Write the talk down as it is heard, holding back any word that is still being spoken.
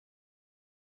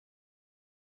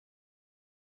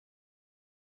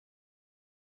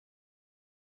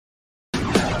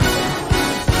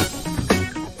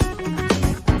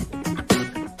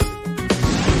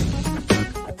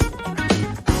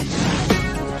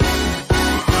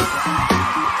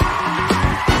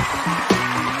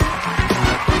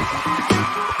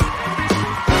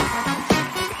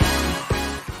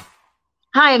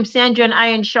Hi, I'm Sandra and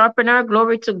Iron Sharpener.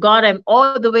 Glory to God. I'm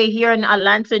all the way here in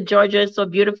Atlanta, Georgia. It's so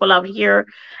beautiful out here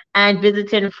and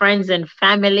visiting friends and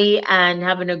family and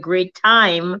having a great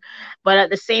time. But at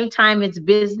the same time, it's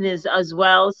business as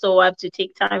well. So I have to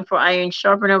take time for Iron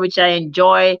Sharpener, which I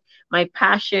enjoy, my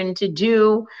passion to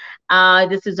do.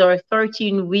 This is our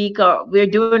 13 week, we're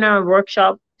doing our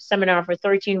workshop seminar for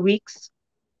 13 weeks.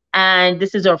 And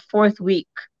this is our fourth week.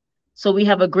 So we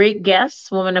have a great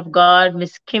guest, woman of God,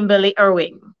 Miss Kimberly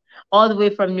Erwin, all the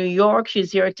way from New York.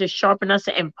 She's here to sharpen us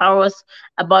and empower us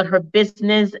about her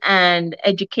business and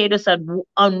educate us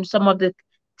on some of the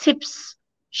tips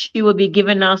she will be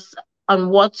giving us on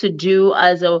what to do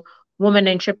as a woman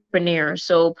entrepreneur.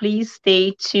 So please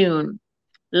stay tuned.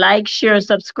 Like, share, and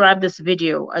subscribe this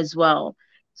video as well.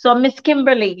 So Miss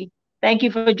Kimberly, thank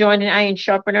you for joining Iron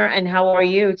Sharpener, and how are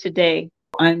you today?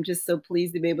 I'm just so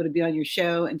pleased to be able to be on your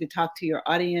show and to talk to your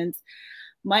audience.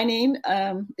 My name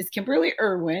is Kimberly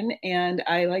Erwin, and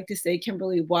I like to say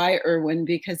Kimberly Y. Erwin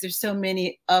because there's so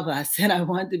many of us, and I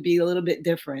want to be a little bit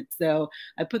different. So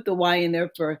I put the Y in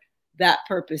there for that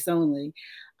purpose only.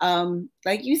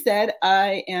 Like you said,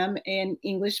 I am an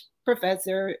English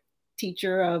professor,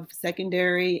 teacher of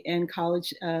secondary and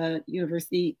college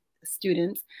university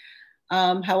students.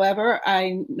 However,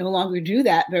 I no longer do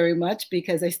that very much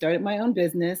because I started my own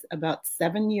business about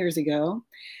 7 years ago.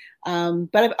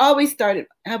 But I've always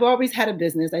had a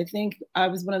business. I think I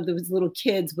was one of those little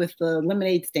kids with the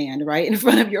lemonade stand right in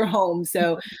front of your home.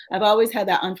 So I've always had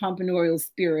that entrepreneurial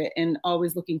spirit and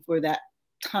always looking for that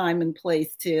time and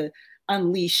place to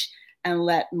unleash and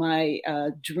let my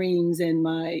dreams and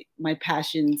my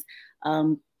passions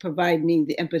provide me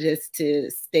the impetus to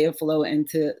stay afloat and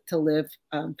to live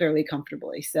fairly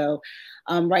comfortably. So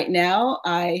right now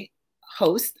I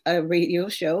host a radio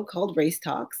show called Race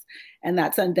Talks, and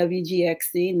that's on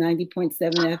WGXC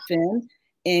 90.7 FM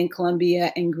in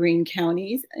Columbia and Greene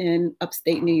counties in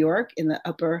upstate New York in the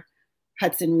upper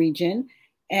Hudson region.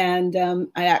 And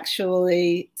I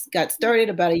actually got started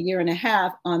about a year and a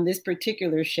half on this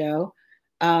particular show,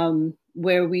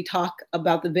 where we talk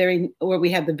about where we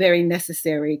have the very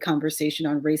necessary conversation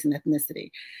on race and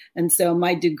ethnicity. And so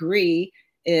my degree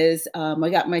is, I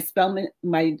got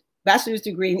my bachelor's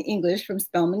degree in English from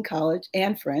Spelman College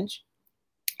and French.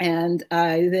 And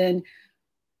I then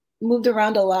moved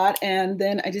around a lot. And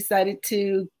then I decided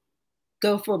to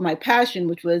go for my passion,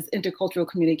 which was intercultural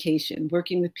communication,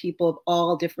 working with people of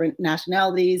all different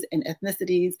nationalities and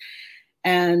ethnicities.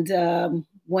 And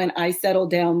when I settled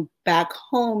down back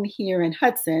home here in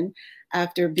Hudson,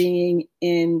 after being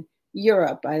in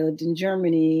Europe, I lived in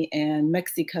Germany and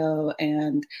Mexico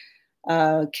and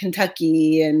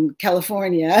Kentucky and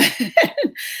California,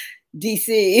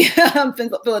 DC,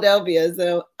 Philadelphia.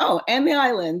 So, and the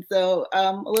island. So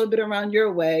a little bit around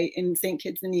your way in St.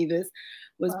 Kitts and Nevis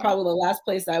was probably the last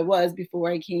place I was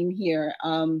before I came here.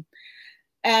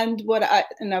 And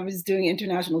I was doing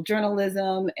international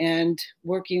journalism and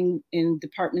working in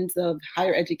departments of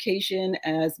higher education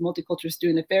as multicultural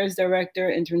student affairs director,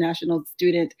 international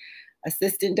student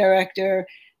assistant director.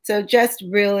 So just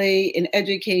really in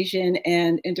education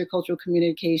and intercultural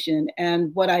communication. And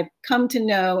what I've come to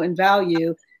know and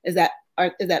value is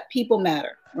that people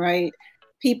matter, right?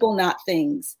 People, not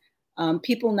things.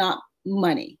 People, not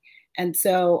money. And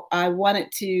so I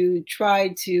wanted to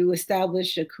try to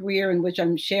establish a career in which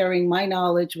I'm sharing my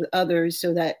knowledge with others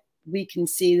so that we can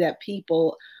see that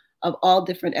people of all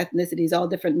different ethnicities, all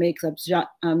different makeups,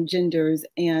 genders,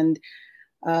 and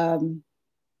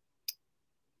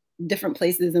different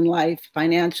places in life,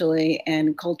 financially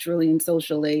and culturally and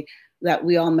socially, that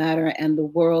we all matter and the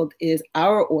world is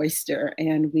our oyster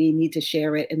and we need to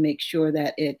share it and make sure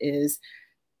that it is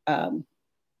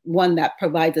one that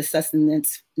provides us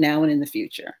sustenance now and in the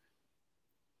future.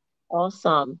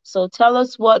 Awesome. So tell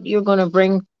us what you're going to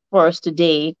bring for us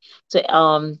today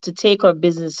to take our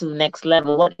business to the next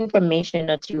level. What information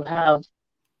that you have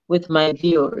with my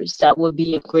viewers that would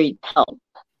be a great help?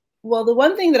 Well, the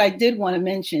one thing that I did want to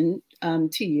mention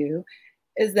to you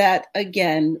is that,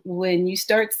 again, when you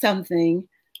start something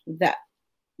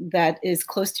that is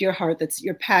close to your heart, that's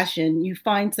your passion, you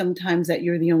find sometimes that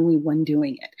you're the only one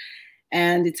doing it.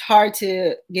 And it's hard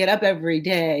to get up every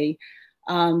day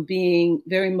being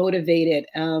very motivated,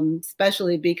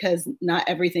 especially because not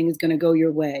everything is going to go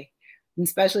your way. And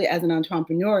especially as an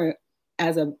entrepreneur,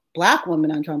 as a Black woman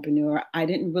entrepreneur, I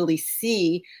didn't really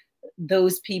see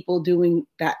those people doing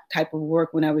that type of work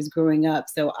when I was growing up.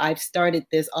 So I've started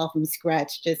this all from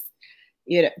scratch, just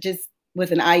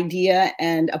with an idea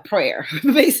and a prayer,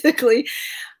 basically.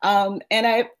 And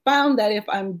I found that if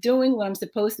I'm doing what I'm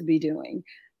supposed to be doing,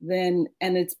 and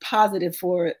it's positive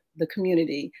for the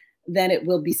community, then it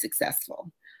will be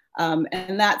successful.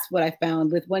 And that's what I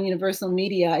found with One Universal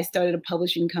Media. I started a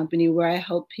publishing company where I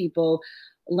help people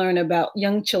learn about,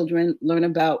 young children learn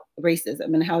about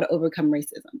racism and how to overcome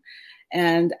racism.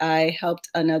 And I helped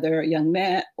another young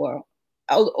man or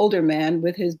older man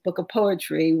with his book of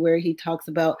poetry where he talks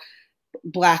about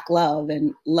Black love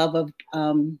and love of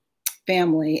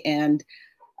family and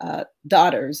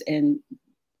daughters and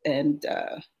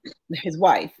his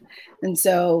wife. And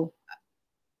so,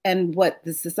 and what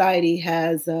the society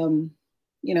has,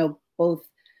 both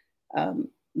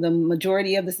the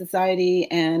majority of the society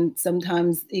and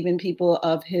sometimes even people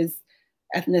of his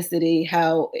ethnicity,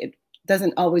 how it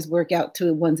doesn't always work out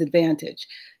to one's advantage.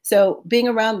 So being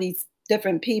around these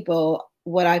different people,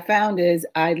 what I found is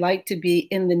I like to be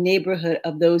in the neighborhood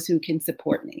of those who can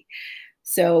support me.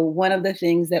 So one of the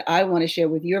things that I want to share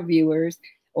with your viewers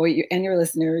or your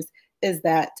listeners is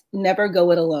that never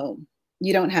go it alone.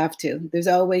 You don't have to. There's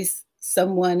always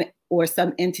someone or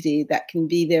some entity that can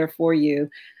be there for you,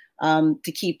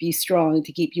 to keep you strong,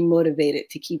 to keep you motivated,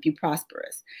 to keep you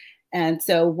prosperous. And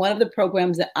so one of the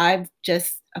programs that I've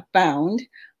just found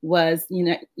was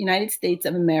United States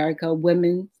of America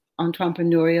Women's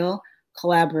Entrepreneurial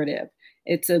Collaborative.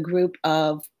 It's a group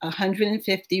of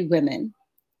 150 women.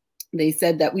 They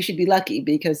said that we should be lucky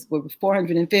because there were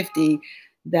 450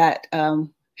 that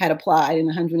had applied and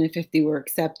 150 were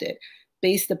accepted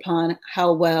based upon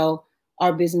how well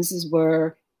our businesses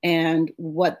were and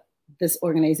what this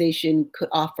organization could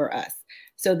offer us.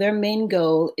 So their main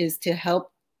goal is to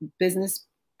help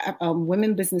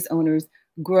women business owners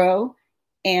grow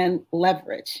and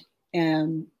leverage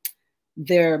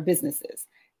their businesses.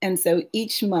 And so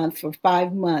each month for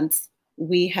 5 months,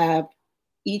 we have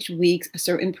each week a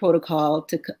certain protocol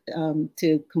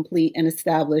to complete and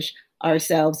establish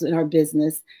ourselves and our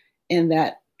business in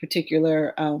that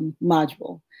particular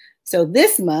module. So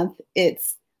this month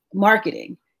it's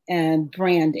marketing and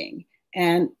branding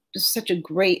and just such a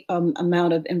great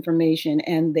amount of information.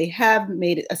 And they have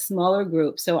made it a smaller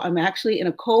group. So I'm actually in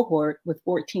a cohort with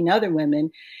 14 other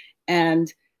women,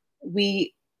 and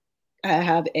we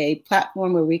have a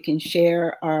platform where we can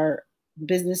share our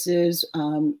businesses.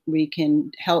 We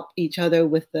can help each other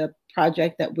with the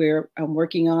project that we're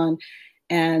working on.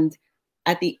 And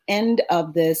at the end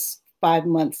of this 5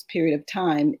 months period of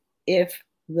time, if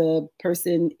the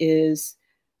person is,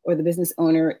 or the business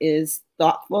owner is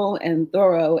thoughtful and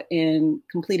thorough in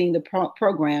completing the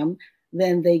program,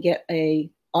 then they get a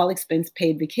all expense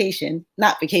paid vacation,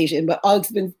 not vacation, but all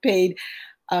expense paid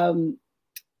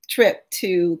trip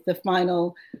to the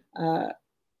final,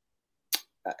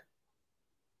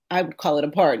 I would call it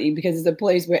a party because it's a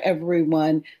place where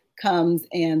everyone comes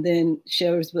and then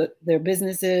shares with their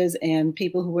businesses and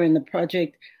people who were in the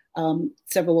project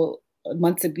several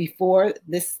months before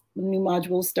this new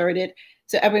module started.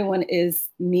 So everyone is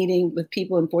meeting with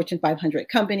people in Fortune 500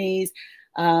 companies,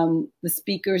 the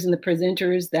speakers and the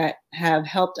presenters that have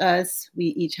helped us. We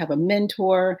each have a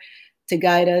mentor to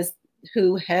guide us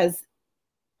who has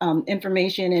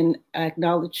information and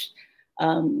acknowledge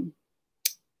a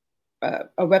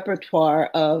repertoire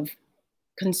of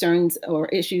concerns or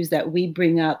issues that we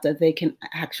bring up that they can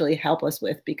actually help us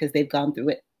with because they've gone through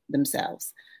it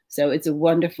themselves. So it's a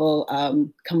wonderful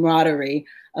camaraderie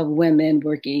of women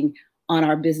working on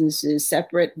our businesses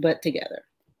separate but together.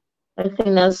 I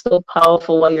think that's so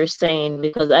powerful what you're saying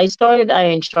because I started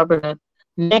Ironsharpener.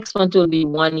 Next month will be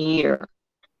 1 year.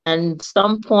 And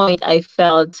some point I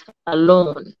felt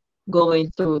alone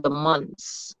going through the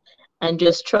months and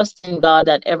just trusting God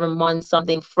that every month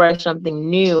something fresh, something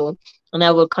new, and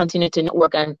I will continue to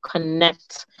network and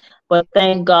connect. But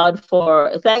thank God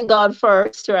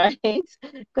first, right?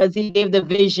 Because He gave the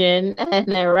vision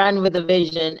and I ran with the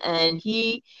vision and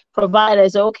He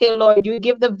provided. So, okay, Lord, you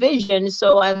give the vision.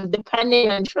 So I'm depending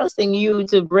and trusting you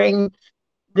to bring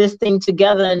this thing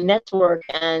together and network.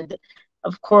 And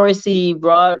of course, He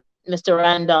brought Mr.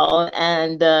 Randall,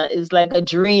 and it's like a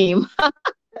dream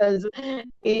because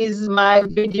he's my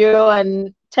video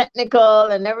and technical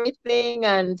and everything.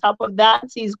 And top of that,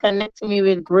 he's connecting me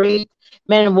with great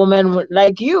men and women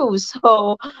like you.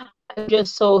 So I'm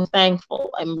just so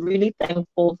thankful. I'm really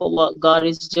thankful for what God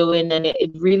is doing, and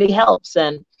it really helps.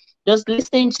 And just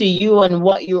listening to you and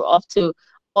what you're off to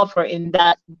offer in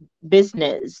that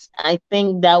business, I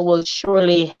think that will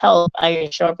surely help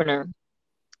Ironsharpener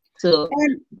to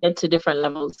get to different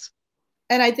levels.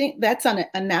 And I think that's on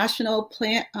a national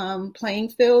playing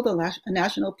field, a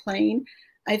national plane.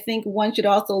 I think one should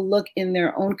also look in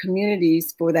their own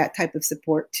communities for that type of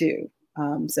support too.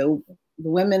 So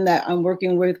the women that I'm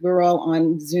working with, we're all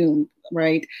on Zoom,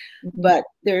 right? Mm-hmm. But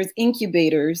there's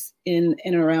incubators in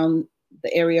and around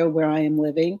the area where I am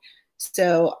living.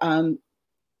 So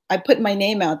I put my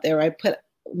name out there. I put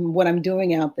what I'm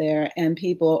doing out there, and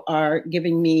people are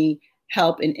giving me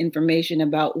help and information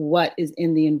about what is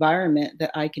in the environment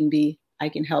that I can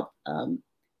help,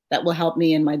 that will help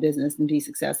me in my business and be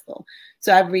successful.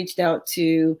 So I've reached out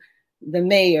to the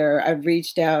mayor. I've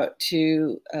reached out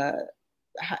to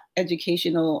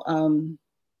educational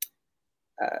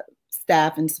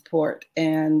staff and support.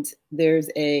 And there's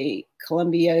a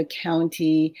Columbia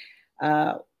County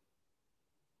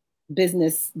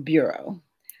Business Bureau.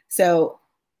 So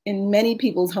in many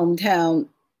people's hometown,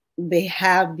 they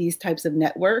have these types of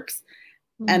networks,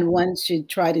 and one should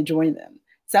try to join them.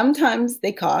 Sometimes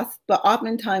they cost, but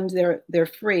oftentimes they're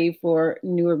free for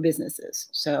newer businesses.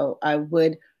 So I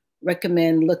would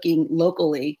recommend looking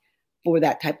locally for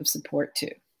that type of support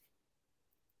too.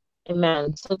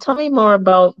 Amen. So tell me more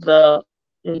about the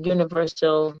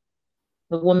Universal,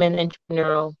 the Women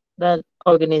Entrepreneurial, that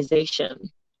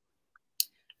organization.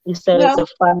 You said it's Well,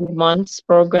 a 5 months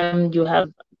program. You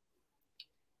have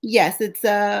yes,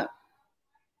 the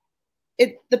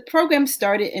program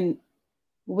started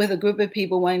with a group of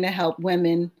people wanting to help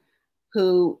women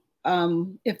who,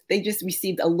 if they just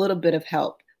received a little bit of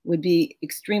help, would be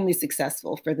extremely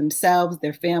successful for themselves,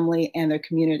 their family, and their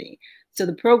community. So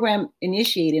the program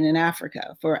initiated in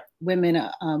Africa for women,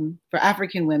 for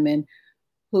African women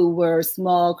who were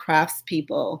small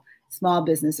craftspeople, small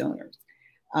business owners.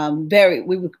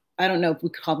 I don't know if we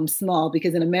call them small,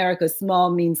 because in America, small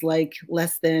means like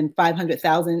less than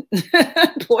 500,000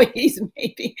 employees,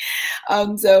 maybe.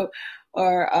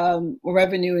 Or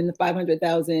revenue in the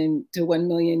 500,000 to $1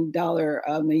 million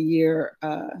a year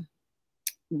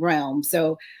realm.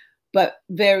 So, but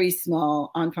very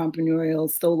small, entrepreneurial,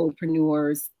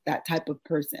 solopreneurs, that type of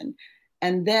person.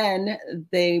 And then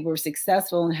they were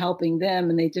successful in helping them,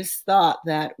 and they just thought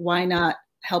that why not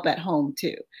help at home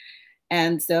too?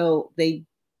 And so they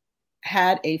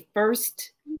had a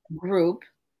first group,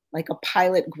 like a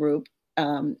pilot group,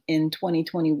 in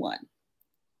 2021.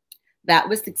 That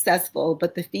was successful,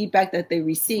 but the feedback that they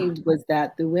received was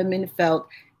that the women felt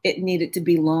it needed to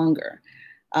be longer.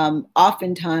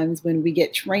 Oftentimes, when we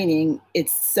get training,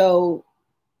 it's so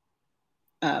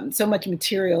much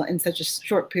material in such a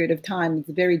short period of time. It's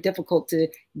very difficult to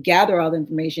gather all the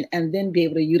information and then be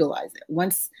able to utilize it.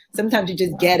 Sometimes you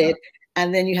just get it,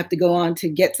 and then you have to go on to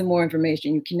get some more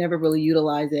information. You can never really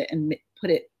utilize it and put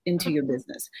it into your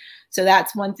business. So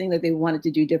that's one thing that they wanted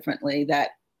to do differently,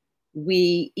 that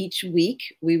each week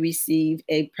we receive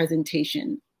a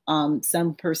presentation,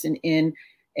 some person in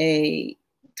a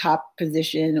top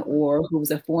position or who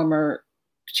was a former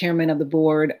chairman of the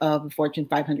board of a Fortune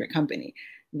 500 company.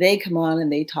 They come on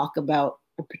and they talk about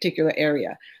a particular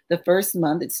area. The first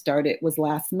month it started was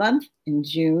last month in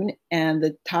June, and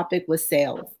the topic was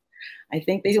sales. I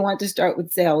think they want to start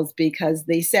with sales because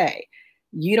they say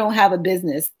you don't have a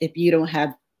business if you don't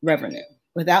have revenue.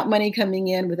 Without money coming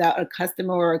in, without a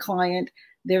customer or a client,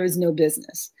 there is no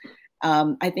business.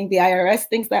 I think the IRS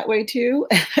thinks that way too.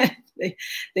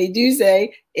 They do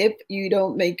say if you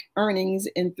don't make earnings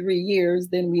in 3 years,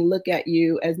 then we look at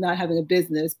you as not having a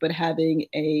business, but having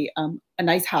a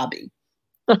nice hobby.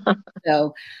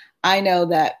 So I know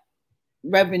that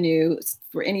revenue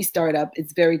for any startup,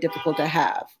 it's very difficult to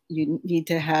have. You need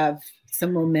to have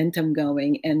some momentum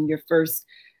going, and your first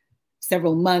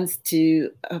several months to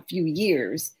a few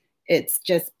years, it's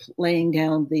just laying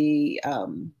down the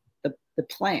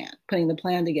plan, putting the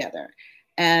plan together.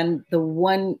 And the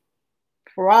one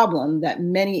problem that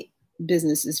many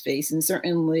businesses face, and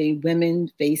certainly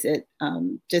women face it,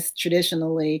 just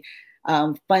traditionally,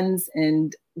 funds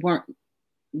and weren't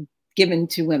given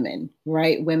to women,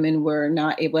 right? Women were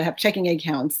not able to have checking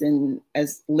accounts in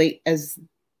as late as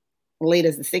the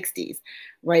 60s,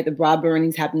 right? The broad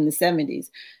burnings happened in the 70s.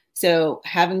 So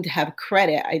having to have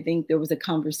credit, I think there was a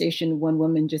conversation one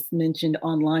woman just mentioned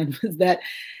online was that,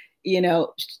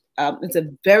 it's a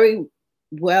very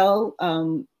well,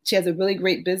 she has a really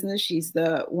great business. She's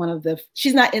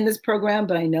she's not in this program,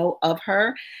 but I know of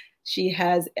her. She's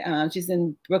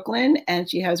in Brooklyn, and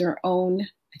she has her own,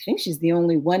 I think she's the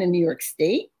only one in New York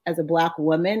State as a Black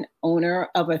woman owner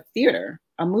of a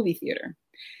movie theater.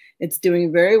 It's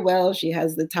doing very well. She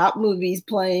has the top movies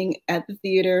playing at the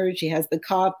theater. She has the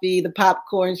coffee, the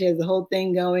popcorn. She has the whole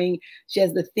thing going. She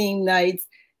has the theme nights.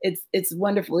 It's a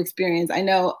wonderful experience. I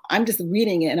know I'm just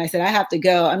reading it, and I said, I have to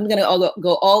go. I'm going to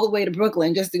go all the way to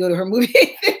Brooklyn just to go to her movie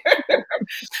theater.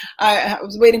 I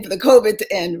was waiting for the COVID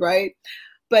to end, right?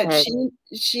 But right.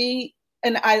 she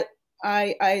and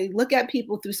I look at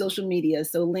people through social media.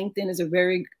 So LinkedIn is a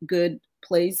very good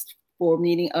place for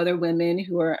meeting other women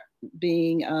who are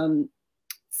being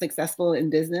successful in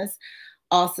business.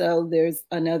 Also, there's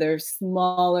another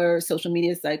smaller social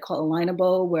media site called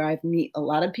Alignable where I meet a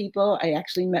lot of people. I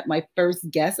actually met my first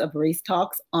guest of Race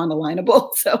Talks on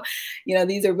Alignable. So,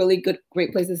 these are really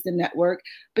great places to network.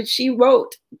 But she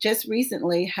wrote just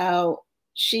recently how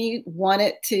she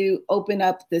wanted to open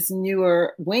up this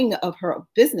newer wing of her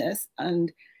business,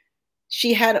 and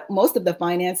she had most of the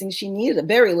financing. She needed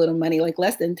very little money, like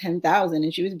less than 10,000,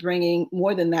 and she was bringing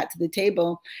more than that to the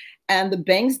table. And the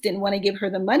banks didn't want to give her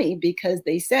the money because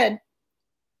they said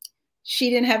she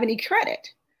didn't have any credit.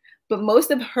 But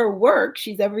most of her work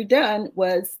she's ever done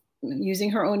was using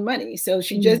her own money. So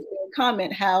she just made a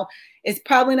comment how it's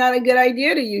probably not a good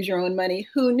idea to use your own money.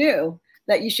 Who knew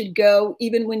that you should go,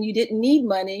 even when you didn't need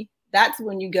money, that's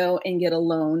when you go and get a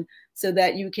loan so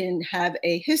that you can have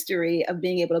a history of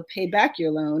being able to pay back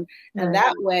your loan. And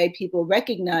that way people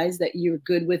recognize that you're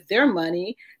good with their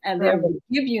money and they'll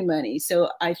give you money. So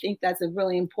I think that's a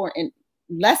really important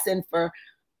lesson for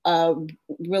a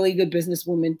really good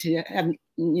businesswoman to have,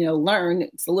 learn.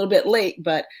 It's a little bit late,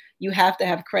 but you have to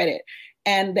have credit.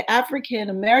 And the African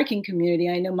American community,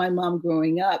 I know my mom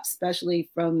growing up, especially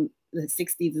from the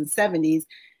 60s and 70s,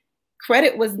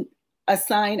 credit was a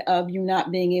sign of you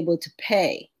not being able to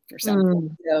pay for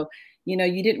something. So,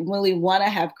 you didn't really want to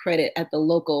have credit at the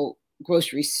local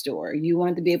grocery store. You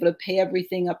wanted to be able to pay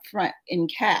everything up front in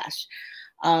cash.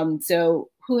 So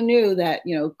who knew that,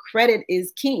 credit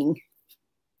is king.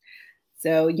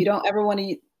 So you don't ever want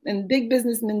to, and big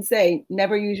businessmen say,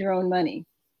 never use your own money.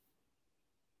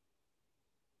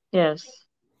 Yes.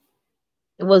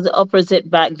 It was the opposite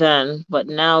back then, but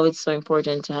now it's so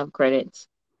important to have credits.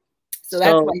 So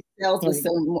that's why sales was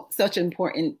such an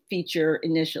important feature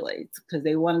initially, because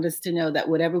they wanted us to know that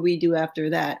whatever we do after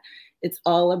that, it's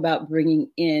all about bringing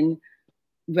in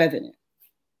revenue.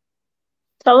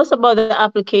 Tell us about the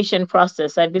application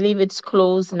process. I believe it's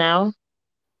closed now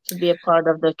to be a part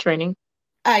of the training.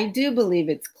 I do believe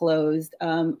it's closed.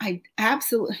 I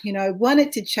absolutely, I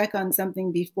wanted to check on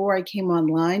something before I came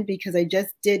online because I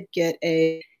just did get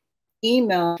a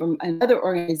email from another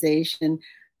organization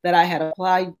that I had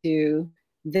applied to.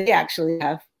 They actually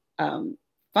have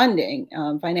funding,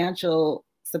 financial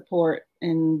support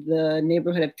in the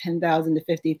neighborhood of $10,000 to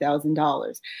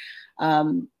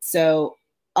 $50,000. So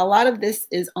a lot of this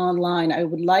is online. I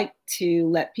would like to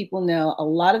let people know a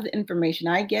lot of the information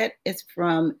I get is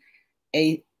from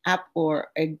a app or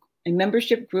a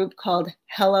membership group called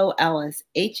Hello Alice,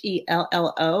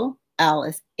 HELLO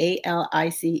Alice,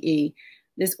 ALICE.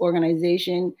 This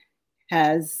organization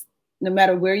has, no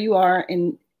matter where you are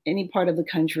in any part of the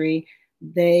country,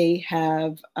 they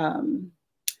have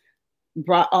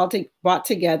brought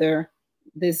together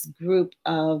this group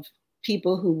of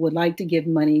people who would like to give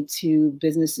money to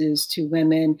businesses, to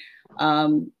women,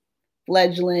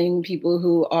 fledgling people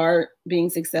who are being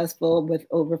successful with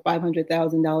over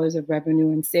 $500,000 of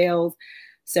revenue in sales.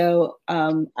 So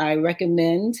I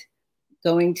recommend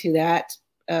going to that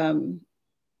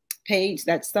page,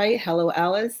 that site, Hello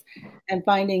Alice, and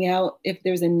finding out if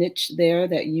there's a niche there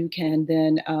that you can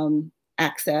then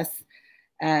access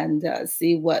and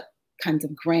see what kinds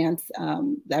of grants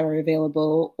that are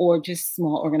available, or just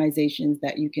small organizations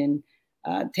that you can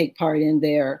take part in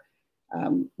their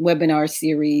webinar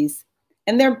series.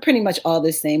 And they're pretty much all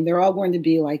the same. They're all going to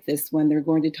be like this one. They're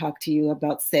going to talk to you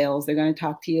about sales. They're going to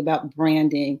talk to you about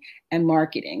branding and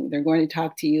marketing. They're going to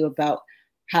talk to you about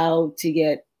how to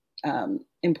get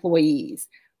employees,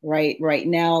 right? Right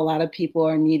now, a lot of people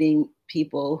are needing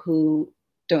people who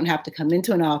don't have to come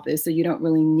into an office, so you don't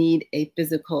really need a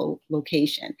physical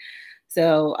location.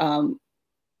 So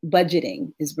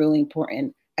budgeting is really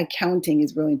important. Accounting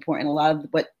is really important. A lot of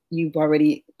what you've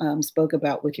already spoke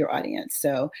about with your audience.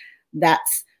 So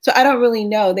I don't really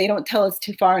know. They don't tell us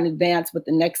too far in advance what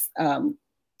the next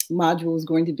module is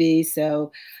going to be.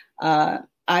 So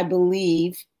I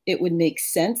believe it would make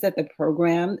sense that the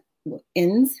program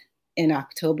ends in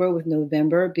October, with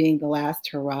November being the last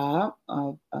hurrah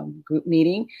of group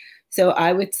meeting. So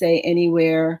I would say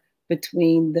anywhere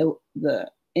between the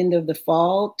end of the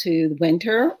fall to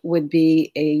winter would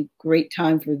be a great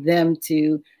time for them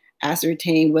to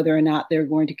ascertain whether or not they're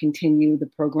going to continue the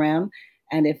program.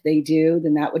 And if they do,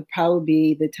 then that would probably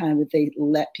be the time that they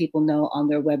let people know on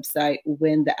their website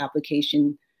when the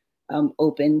application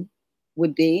open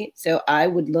would be. So I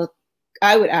would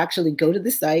actually go to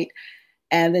the site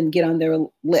and then get on their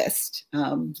list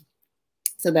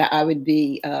so that I would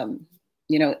be,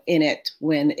 in it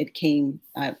when it came.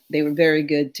 They were very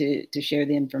good to share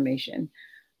the information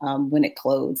when it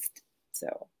closed.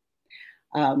 So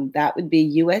that would be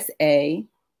USA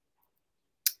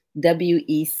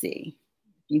WEC.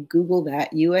 You Google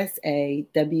that,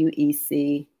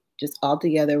 USAWEC, just all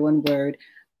together, one word.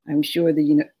 I'm sure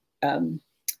the um,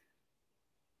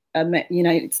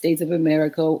 United States of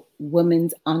America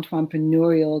Women's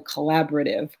Entrepreneurial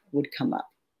Collaborative would come up.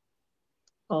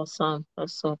 Awesome.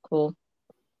 That's so cool.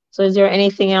 So is there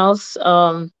anything else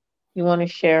you want to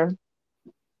share?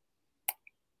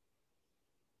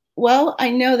 Well,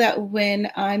 I know that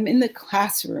when I'm in the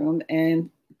classroom and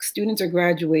students are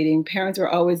graduating, parents are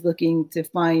always looking to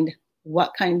find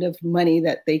what kind of money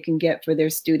that they can get for their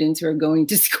students who are going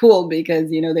to school because,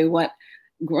 they want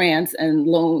grants and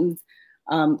loans.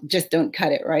 Just don't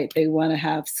cut it, right? They want to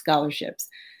have scholarships.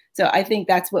 So I think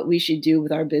that's what we should do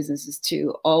with our businesses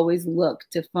too. Always look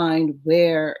to find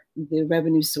where the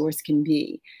revenue source can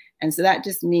be. And so that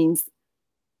just means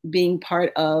being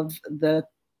part of the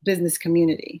business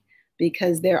community,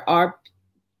 because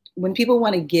when people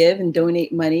want to give and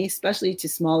donate money, especially to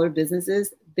smaller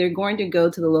businesses, they're going to go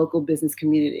to the local business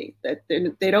community. That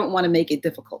they don't want to make it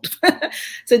difficult.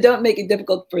 So don't make it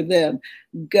difficult for them.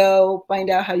 Go find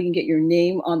out how you can get your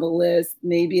name on the list.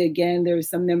 Maybe again, there's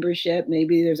some membership.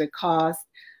 Maybe there's a cost.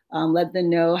 Let them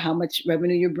know how much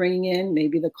revenue you're bringing in.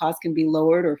 Maybe the cost can be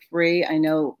lowered or free. I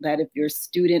know that if you're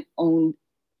student-owned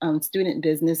student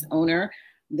business owner,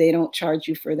 they don't charge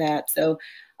you for that. So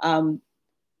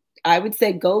I would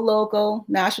say go local.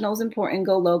 National is important,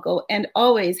 go local, and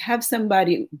always have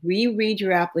somebody reread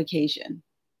your application.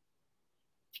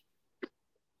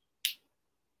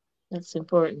 That's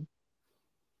important.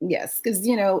 Yes, because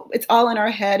it's all in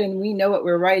our head and we know what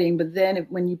we're writing, but then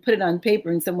when you put it on paper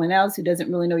and someone else who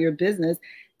doesn't really know your business,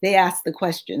 they ask the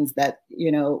questions that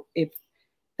if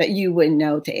that you wouldn't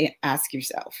know to ask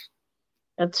yourself.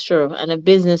 That's true. And a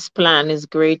business plan is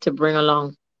great to bring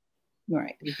along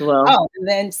Right. as well. Oh, and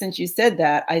then since you said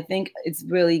that, I think it's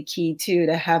really key too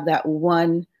to have that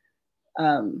one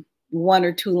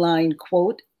or two line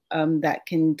quote that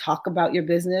can talk about your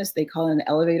business. They call it an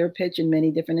elevator pitch in many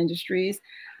different industries.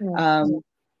 Yeah.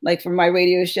 Like for my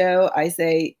radio show, I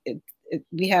say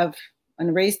we have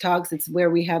on Race Talks, it's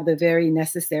where we have the very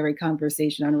necessary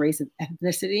conversation on race and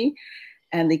ethnicity.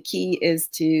 And the key is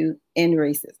to end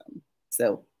racism.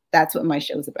 So that's what my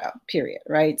show is about, period,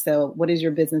 right? So what is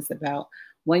your business about?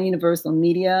 One Universal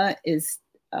Media is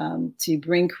to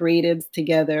bring creatives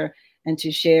together and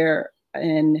to share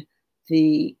in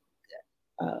the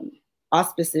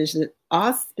auspices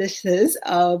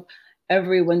of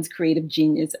everyone's creative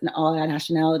genius and all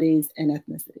nationalities and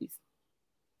ethnicities.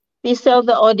 Please tell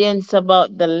the audience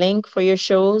about the link for your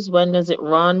shows. When does it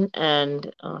run?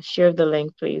 And share the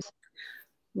link, please.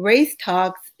 Race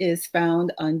Talks is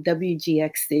found on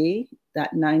WGXC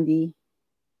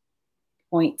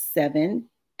 90.7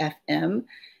 FM,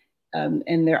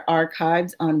 and their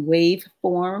archives on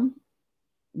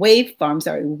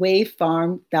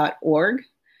wavefarm.org.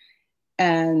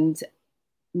 And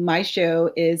my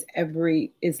show is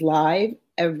live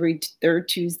every third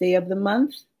Tuesday of the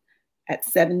month at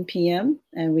 7 p.m.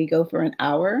 and we go for an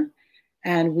hour.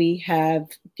 And we have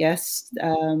guests.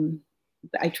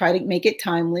 I try to make it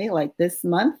timely. Like this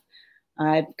month,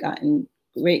 I've gotten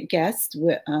great guests.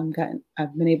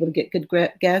 I've been able to get good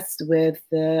guests with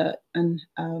the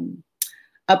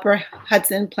Upper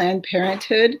Hudson Planned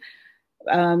Parenthood.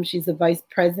 She's the vice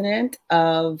president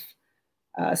of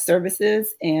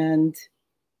services, and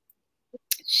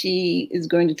she is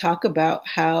going to talk about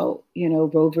how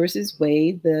Roe versus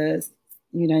Wade, the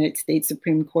United States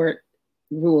Supreme Court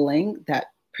ruling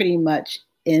that pretty much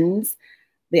ends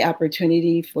the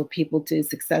opportunity for people to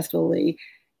successfully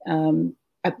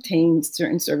obtain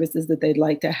certain services that they'd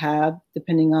like to have,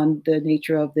 depending on the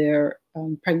nature of their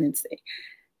pregnancy.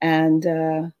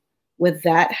 And with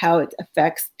that, how it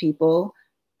affects people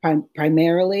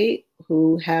primarily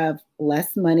who have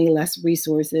less money, less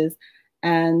resources,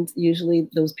 and usually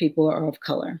those people are of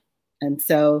color. And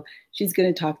so she's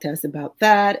going to talk to us about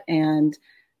that. And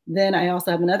then I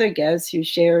also have another guest who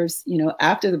shares,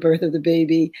 after the birth of the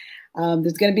baby,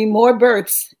 there's going to be more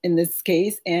births in this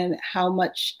case, and how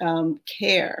much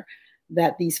care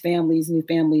that these new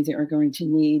families are going to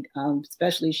need.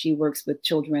 Especially she works with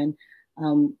children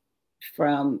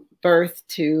from birth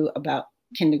to about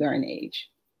kindergarten age.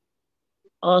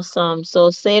 Awesome. So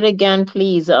say it again,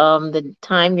 please. The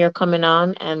time you're coming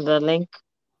on and the link.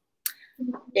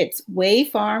 It's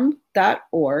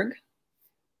wavefarm.org.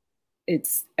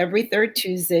 It's every third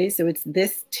Tuesday. So it's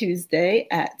this Tuesday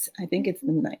at, I think it's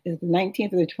the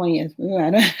 19th or the 20th.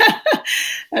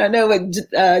 I don't know what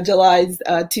July's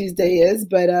Tuesday is,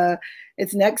 but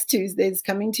it's next Tuesday. It's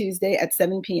coming Tuesday at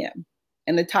 7 p.m.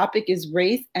 And the topic is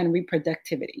race and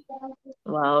reproductivity.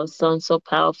 Wow, sounds so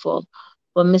powerful.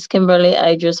 Well, Miss Kimberly,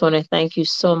 I just want to thank you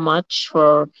so much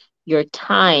for your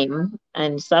time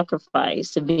and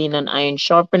sacrifice to being an iron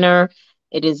sharpener.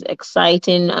 It is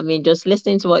exciting. I mean, just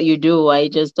listening to what you do, I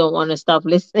just don't want to stop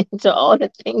listening to all the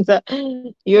things that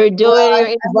you're Well, doing. You're I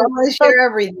don't involved. want to share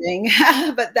everything,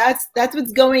 but that's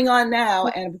what's going on now.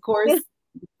 And of course, the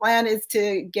plan is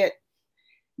to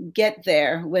get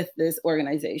there with this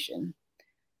organization.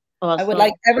 I would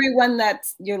like Awesome. everyone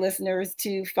that's your listeners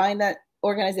to find that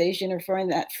organization or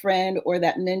find that friend or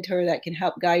that mentor that can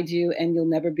help guide you, and you'll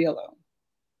never be alone.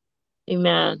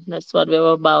 Amen. That's what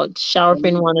we're about.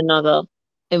 Sharpening one another,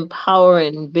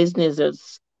 empowering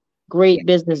businesses, Yeah. great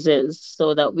businesses,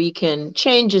 so that we can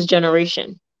change this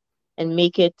generation and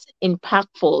make it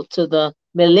impactful to the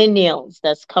millennials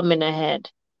that's coming ahead,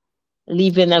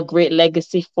 leaving a great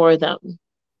legacy for them.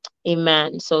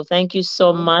 Amen. So thank you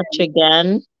so much Amen.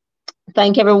 again.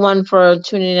 Thank everyone for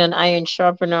tuning in Iron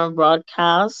Sharpener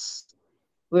broadcast.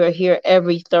 We're here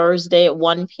every Thursday at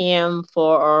 1 p.m.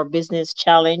 for our business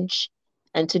challenge.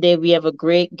 And today we have a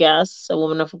great guest, a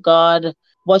woman of God,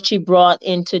 what she brought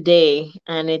in today,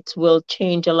 and it will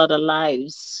change a lot of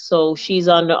lives. So she's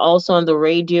also on the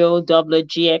radio,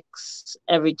 WGX,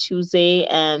 every Tuesday.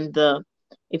 And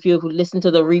if you listen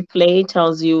to the replay, it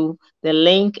tells you the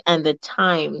link and the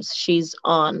times she's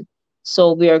on.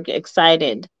 So we are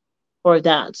excited for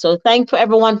that. So thank for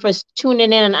everyone for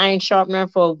tuning in and Iron Sharpener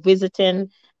for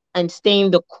visiting and staying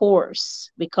the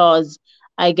course, because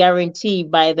I guarantee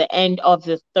by the end of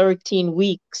the 13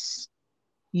 weeks,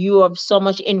 you have so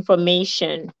much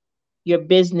information. Your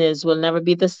business will never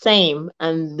be the same.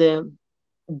 And the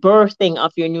birthing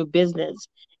of your new business,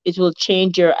 it will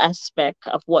change your aspect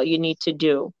of what you need to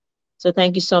do. So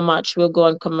thank you so much. We'll go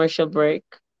on commercial break.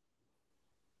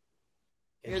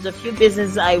 There's a few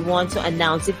businesses I want to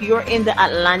announce. If you're in the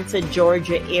Atlanta,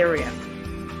 Georgia area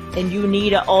and you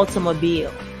need an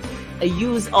automobile, a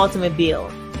used automobile,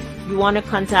 you want to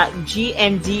contact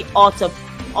GMD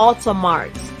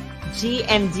Automart,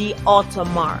 GMD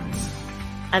Automart.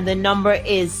 And the number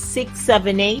is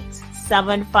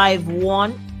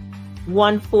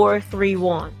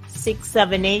 678-751-1431.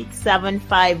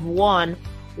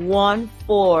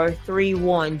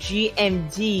 678-751-1431.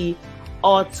 GMD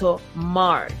Auto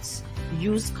Mart.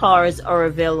 Used cars are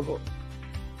available.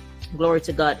 Glory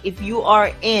to God. If you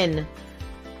are in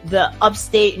the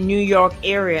upstate New York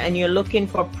area and you're looking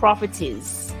for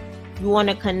properties, you want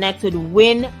to connect with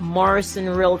Win Morrison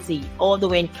Realty, all the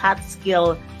way in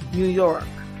Catskill, New York.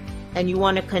 And you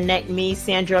want to connect me,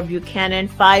 Sandra Buchanan,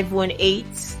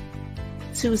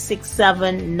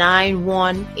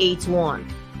 518-267-9181.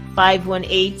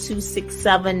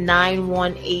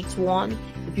 518-267-9181.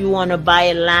 If you want to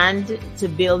buy land to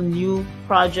build new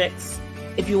projects,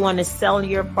 if you want to sell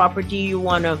your property, you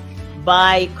want to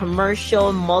buy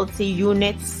commercial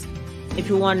multi-units, if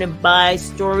you want to buy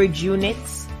storage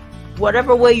units,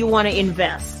 whatever way you want to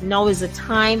invest, now is the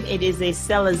time. It is a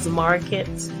seller's market.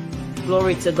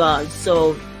 Glory to God.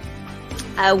 So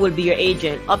I will be your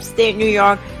agent. Upstate New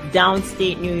York,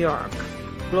 downstate New York.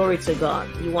 Glory to God.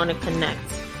 You want to connect.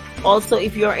 Also,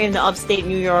 if you're in the upstate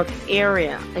New York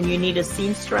area and you need a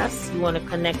seamstress, you want to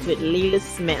connect with Leila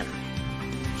Smith.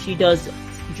 She does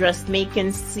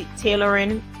dressmaking,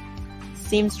 tailoring,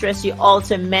 seamstress. She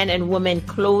alter men and women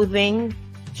clothing.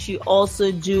 She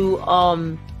also do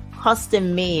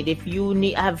custom made. If you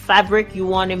have fabric, you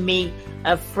want to make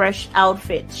a fresh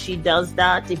outfit, she does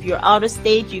that. If you're out of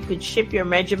state, you could ship your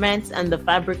measurements and the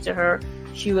fabric to her.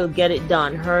 She will get it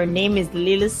done. Her name is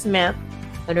Leila Smith,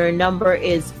 and her number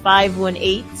is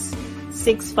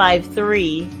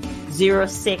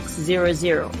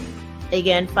 518-653-0600.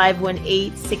 Again,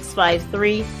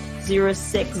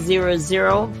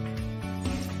 518-653-0600.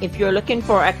 If you're looking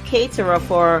for a caterer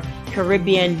for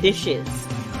Caribbean dishes,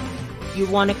 you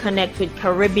want to connect with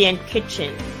Caribbean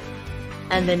Kitchen,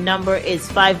 and the number is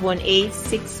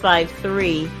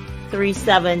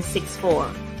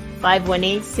 518-653-3764.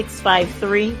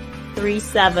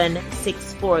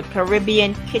 518-653-3764.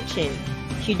 Caribbean Kitchen.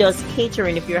 She does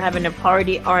catering. If you're having a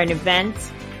party or an event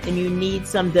and you need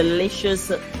some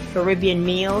delicious Caribbean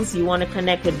meals, you want to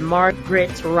connect with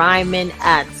Margaret Ryman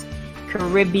at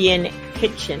Caribbean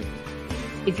Kitchen.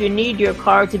 If you need your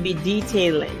car to be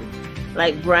detailing,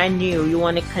 like brand new, you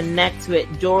want to connect with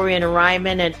Dorian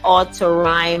Ryman and Auto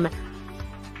Rhyme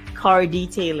Car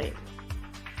Detailing.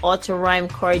 Auto Rhyme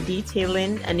Car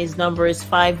Detailing, and his number is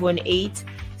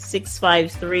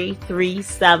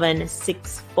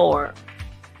 518-653-3764.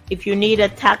 If you need a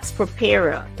tax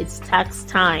preparer, it's tax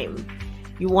time.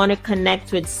 You want to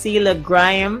connect with Celia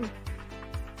Graham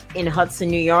in Hudson,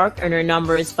 New York, and her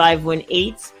number is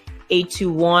 518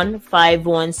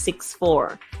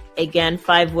 818-821-5164. Again,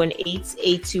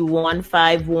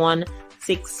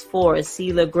 518-821-5164.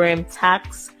 Celia Graham,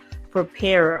 tax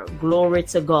preparer. Glory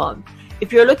to God.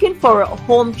 If you're looking for a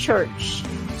home church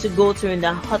to go to in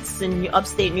the Hudson,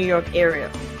 upstate New York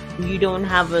area, you don't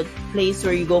have a place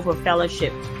where you go for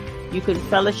fellowship, you could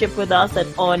fellowship with us at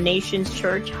All Nations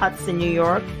Church, Hudson, New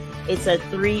York. It's at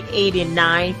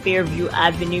 389 Fairview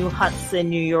Avenue, Hudson,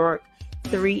 New York.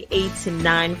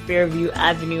 389 Fairview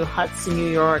Avenue, Hudson, New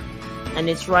York. And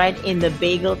it's right in the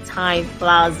Bagel Time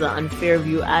Plaza on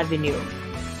Fairview Avenue.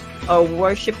 Our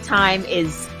worship time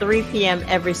is 3 p.m.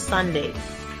 every Sunday.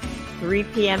 3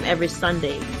 p.m. every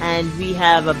Sunday. And we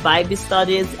have a Bible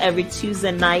studies every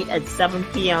Tuesday night at 7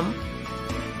 p.m.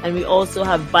 And we also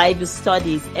have Bible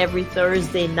studies every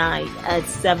Thursday night at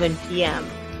 7 p.m.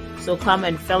 So come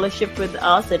and fellowship with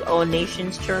us at All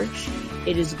Nations Church.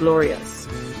 It is glorious.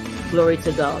 Glory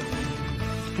to God.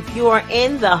 If you are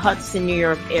in the Hudson, New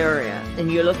York area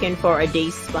and you're looking for a day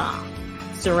spa,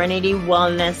 Serenity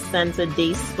Wellness Center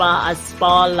Day Spa, a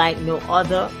spa like no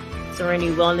other.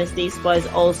 Serenity Wellness Day Spa is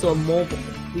also mobile.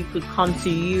 We could come to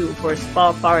you for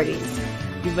spa parties.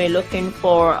 You may be looking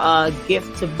for a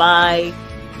gift to buy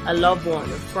a loved one,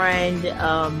 a friend,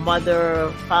 a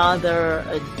mother, father,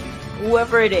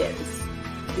 whoever it is.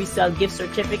 We sell gift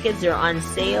certificates. They're on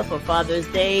sale for Father's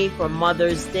Day, for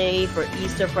Mother's Day, for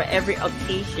Easter, for every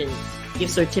occasion.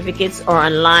 Gift certificates are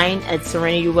online at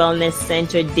Serenity Wellness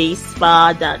Center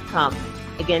DaySpa.com.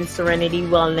 Again, Serenity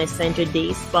Wellness Center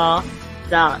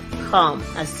DaySpa.com.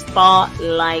 A spa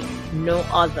like no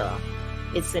other.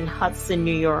 It's in Hudson,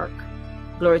 New York.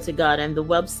 Glory to God. And the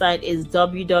website is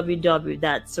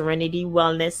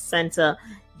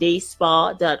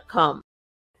www.serenitywellnesscenterdayspa.com.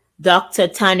 Dr.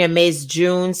 Tanya Mays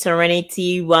June,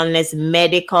 Serenity Wellness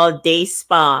Medical Day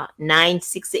Spa,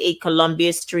 968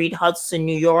 Columbia Street, Hudson,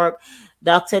 New York.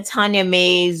 Dr. Tanya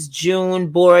Mays June,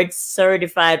 board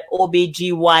certified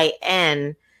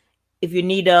OBGYN. If you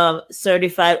need a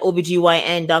certified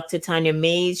OBGYN, Dr. Tanya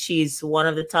Mays, she's one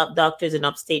of the top doctors in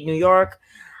upstate New York.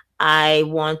 I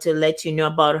want to let you know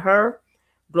about her.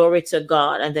 Glory to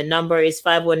God. And the number is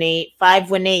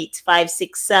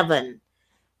 518-567.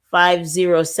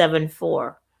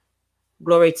 5074.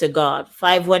 Glory to God.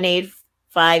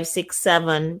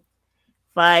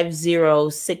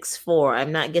 518-567-5064.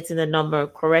 I'm not getting the number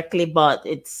correctly, but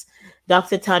it's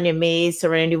Dr. Tanya Mays,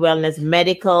 Serenity Wellness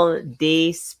Medical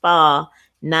Day Spa,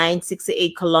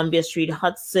 968 Columbia Street,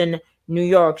 Hudson, New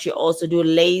York. She also do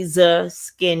laser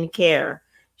skin care.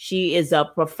 She is a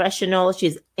professional.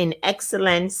 She's in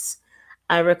excellence.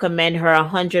 I recommend her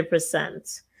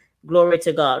 100%. Glory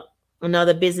to God.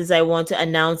 Another business I want to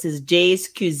announce is Jay's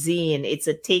Cuisine. It's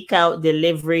a takeout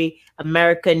delivery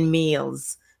American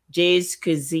meals. Jay's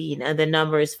Cuisine. And the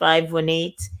number is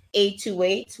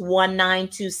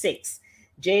 518-828-1926.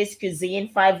 Jay's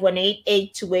Cuisine,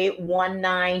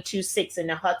 518-828-1926 in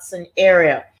the Hudson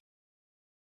area.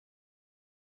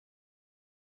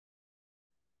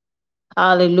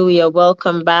 Hallelujah.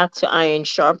 Welcome back to Iron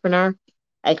Sharpener.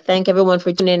 I thank everyone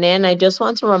for tuning in. I just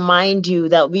want to remind you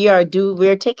that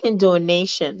we're taking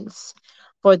donations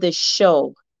for the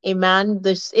show. Amen.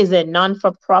 This is a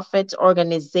non-for-profit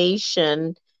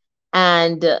organization,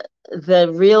 and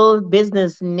the real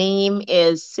business name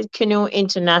is Sitkanu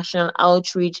International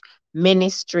Outreach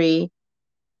Ministry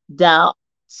dot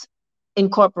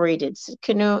Incorporated.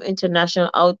 Sitkanu International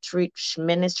Outreach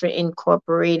Ministry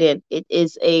Incorporated. It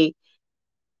is a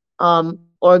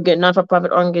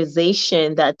non-for-profit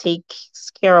organization that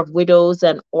takes care of widows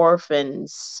and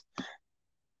orphans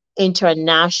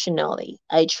internationally.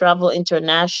 I travel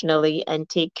internationally and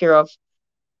take care of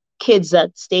kids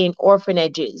that stay in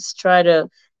orphanages, try to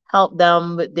help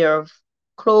them with their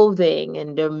clothing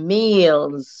and their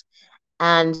meals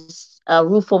and a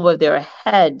roof over their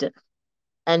head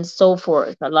and so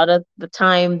forth. A lot of the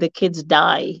time the kids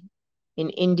die. In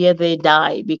India, they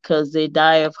die because they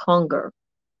die of hunger.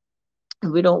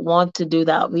 We don't want to do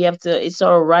that. It's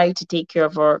our right to take care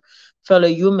of our fellow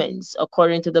humans.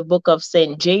 According to the book of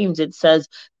St. James, it says,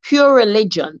 pure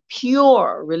religion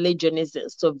is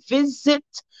this, to visit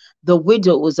the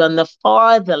widows and the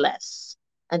fatherless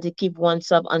and to keep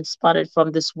oneself unspotted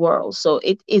from this world. So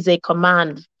it is a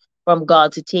command from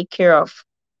God to take care of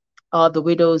the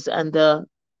widows and the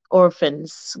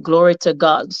orphans. Glory to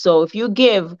God. So if you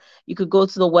give, you could go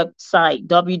to the website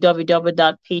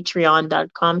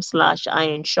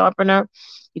www.patreon.com/Iron Sharpener.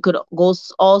 You could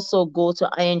also go to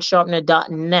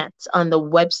ironsharpener.net. On the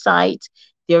website,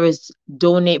 there is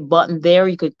donate button there.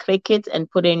 You could click it and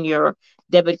put in your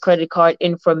debit credit card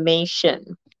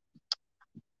information.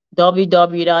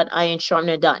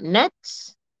 www.ironsharpener.net.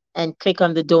 and click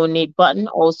on the donate button.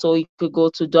 Also, you could go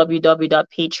to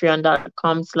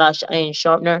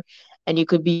www.patreon.com/Iron and you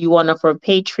could be one of our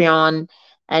Patreon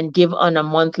and give on a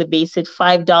monthly basis.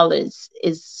 $5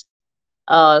 is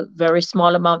a very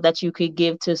small amount that you could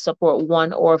give to support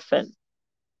one orphan.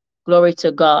 Glory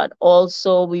to God.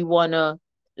 Also, we want to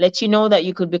let you know that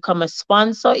you could become a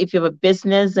sponsor. If you have a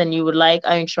business and you would like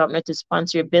Iron Sharpener to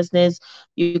sponsor your business,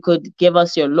 you could give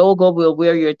us your logo. We'll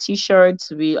wear your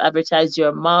t-shirts. We advertise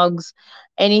your mugs,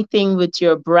 anything with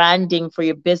your branding for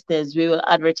your business. We will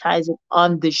advertise it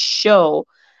on the show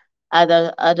at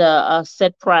a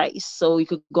set price. So you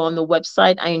could go on the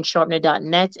website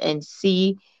ironsharpener.net and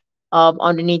see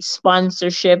underneath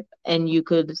sponsorship, and you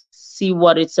could see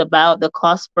what it's about. The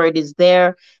cost for it is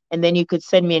there. And then you could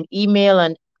send me an email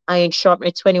on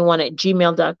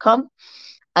ironsharpener21@gmail.com.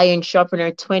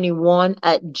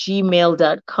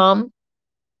 Ironsharpener21@gmail.com.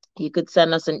 You could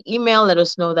send us an email, let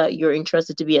us know that you're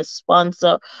interested to be a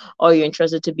sponsor or you're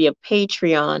interested to be a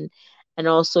Patreon. And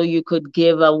also, you could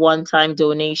give a one time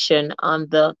donation on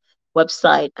the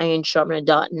website,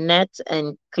 ironsharpener.net,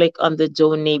 and click on the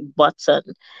donate button.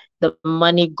 The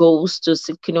money goes to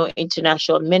Sikino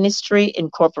International Ministry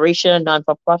Incorporation, a non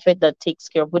for profit that takes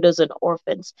care of widows and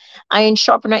orphans. Iron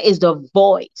Sharpener is the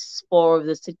voice for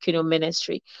the Sikino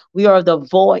ministry. We are the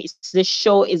voice. This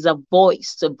show is a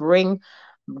voice to bring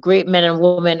great men and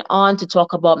women on to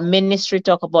talk about ministry,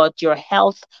 talk about your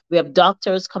health. We have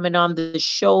doctors coming on the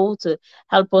show to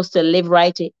help us to live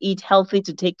right, to eat healthy,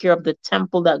 to take care of the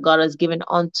temple that God has given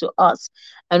unto us.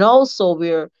 And also,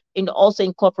 we're in also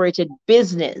incorporated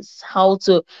business, how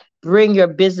to bring your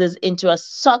business into a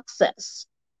success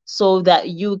so that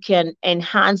you can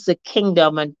enhance the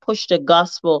kingdom and push the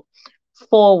gospel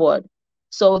forward.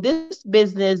 So this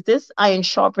business, this Iron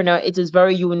Sharpener, it is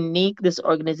very unique. This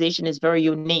organization is very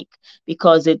unique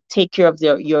because it take care of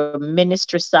your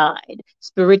ministry side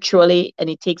spiritually, and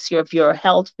it takes care of your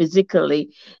health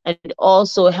physically, and it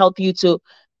also help you to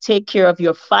take care of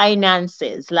your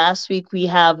finances. Last week we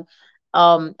have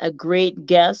a great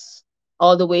guest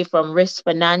all the way from Risk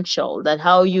Financial, that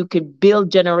how you could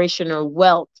build generational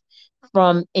wealth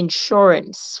from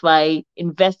insurance by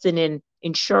investing in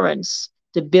insurance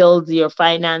to build your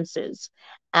finances,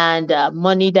 and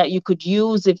money that you could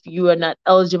use if you are not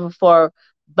eligible for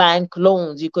bank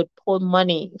loans. You could pull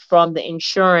money from the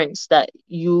insurance that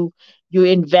you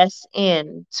invest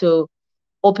in to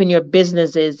open your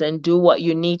businesses and do what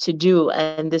you need to do.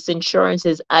 And this insurance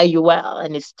is IUL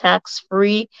and it's tax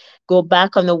free. Go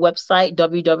back on the website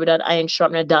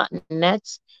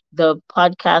www.ironsharpener.net. The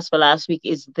podcast for last week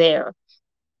is there.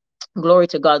 Glory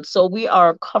to God. So we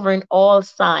are covering all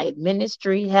sides: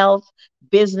 ministry, health,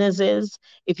 businesses.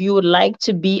 If you would like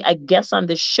to be a guest on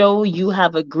the show, you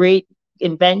have a great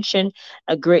invention,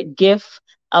 a great gift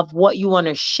of what you want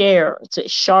to share to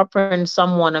sharpen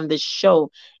someone on this show.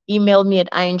 Email me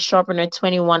at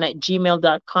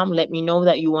ironsharpener21@gmail.com. Let me know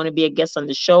that you want to be a guest on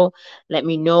the show. Let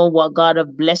me know what God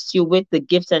have blessed you with, the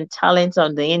gifts and talents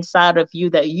on the inside of you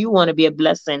that you want to be a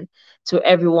blessing to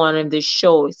everyone in this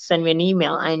show. Send me an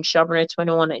email,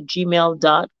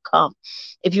 ironsharpener21@gmail.com.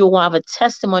 If you have a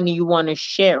testimony you want to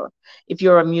share, if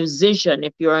you're a musician,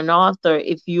 if you're an author,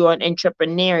 if you're an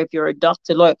entrepreneur, if you're a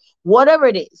doctor, lawyer, whatever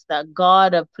it is that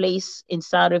God has placed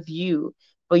inside of you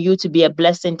for you to be a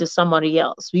blessing to somebody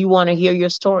else, we want to hear your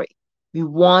story. We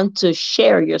want to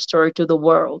share your story to the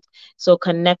world. So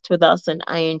connect with us in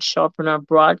Iron Sharpener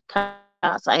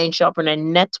Broadcast, Iron Sharpener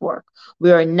Network.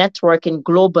 We are networking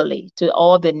globally to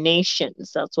all the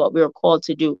nations. That's what we are called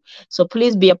to do. So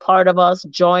please be a part of us.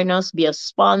 Join us. Be a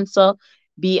sponsor.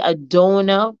 Be a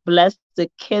donor. Bless the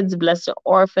kids. Bless the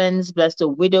orphans. Bless the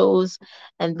widows.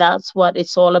 And that's what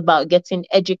it's all about: getting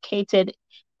educated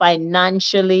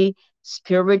financially,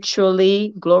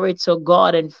 spiritually, glory to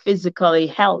God, and physically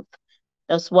health.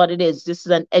 That's what it is. This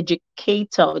is an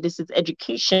educator. This is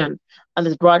education on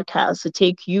this broadcast to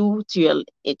take you to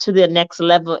the next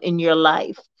level in your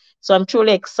life. So I'm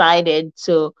truly excited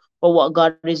to for what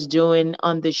God is doing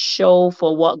on the show,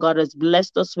 for what God has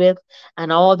blessed us with,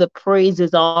 and all the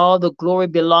praises, all the glory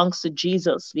belongs to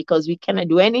Jesus, because we cannot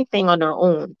do anything on our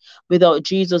own without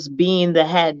Jesus being the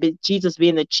head, Jesus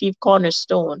being the chief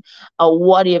cornerstone of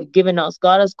what He has given us.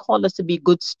 God has called us to be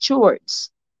good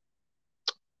stewards.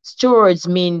 Stewards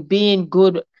mean being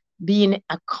good, being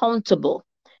accountable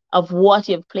of what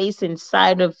you've placed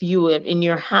inside of you and in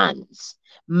your hands.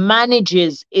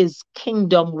 Manages is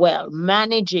kingdom well,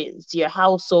 manages your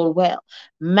household well,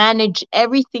 manage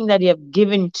everything that you have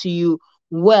given to you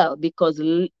well, because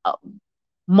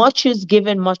Much is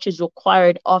given, much is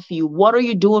required of you. What are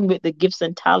you doing with the gifts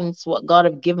and talents what God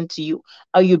have given to you?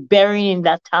 Are you burying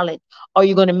that talent? Are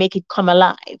you going to make it come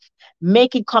alive?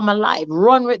 Make it come alive.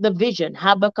 Run with the vision.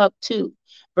 Habakkuk 2,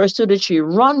 verse 2 to 3.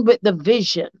 Run with the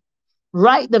vision.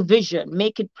 Write the vision.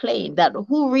 Make it plain that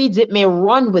who reads it may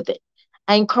run with it.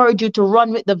 I encourage you to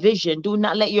run with the vision. Do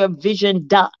not let your vision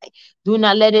die. Do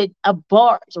not let it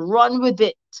abort. Run with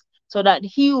it so that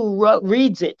he who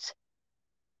reads it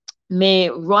may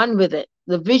run with it.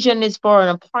 The vision is for an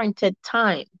appointed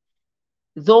time.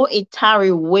 Though it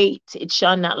tarry, wait, it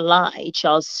shall not lie, it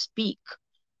shall speak.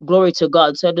 Glory to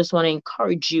God. So I just want to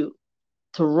encourage you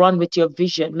to run with your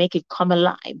vision, make it come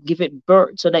alive, give it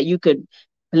birth so that you could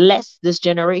bless this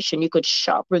generation, you could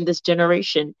sharpen this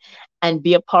generation and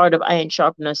be a part of Iron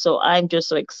Sharpener. So I'm just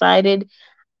so excited.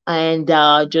 And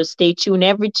just stay tuned.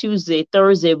 Every Tuesday,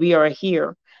 Thursday, we are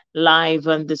here live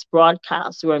on this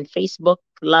broadcast. We're on Facebook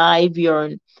Live, you're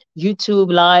on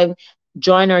YouTube Live.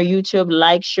 Join our YouTube,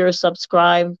 like, share,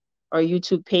 subscribe. Our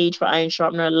YouTube page for Iron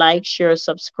Sharpener, like, share,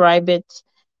 subscribe it.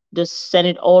 Just send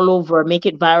it all over, make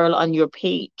it viral on your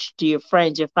page to your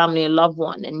friends, your family, and loved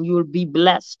one, and you will be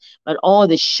blessed. But all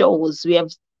the shows, we have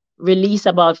released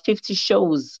about 50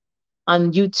 shows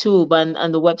on YouTube and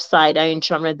on the website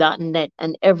ironsharpener.net,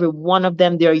 and every one of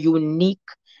them they're unique,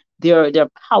 they're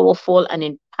powerful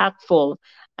and impactful,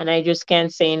 and I just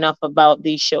can't say enough about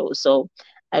these shows. So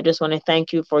I just want to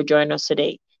thank you for joining us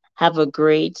today. Have a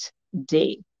great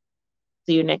day.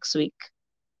 See you next week.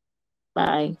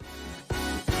 Bye.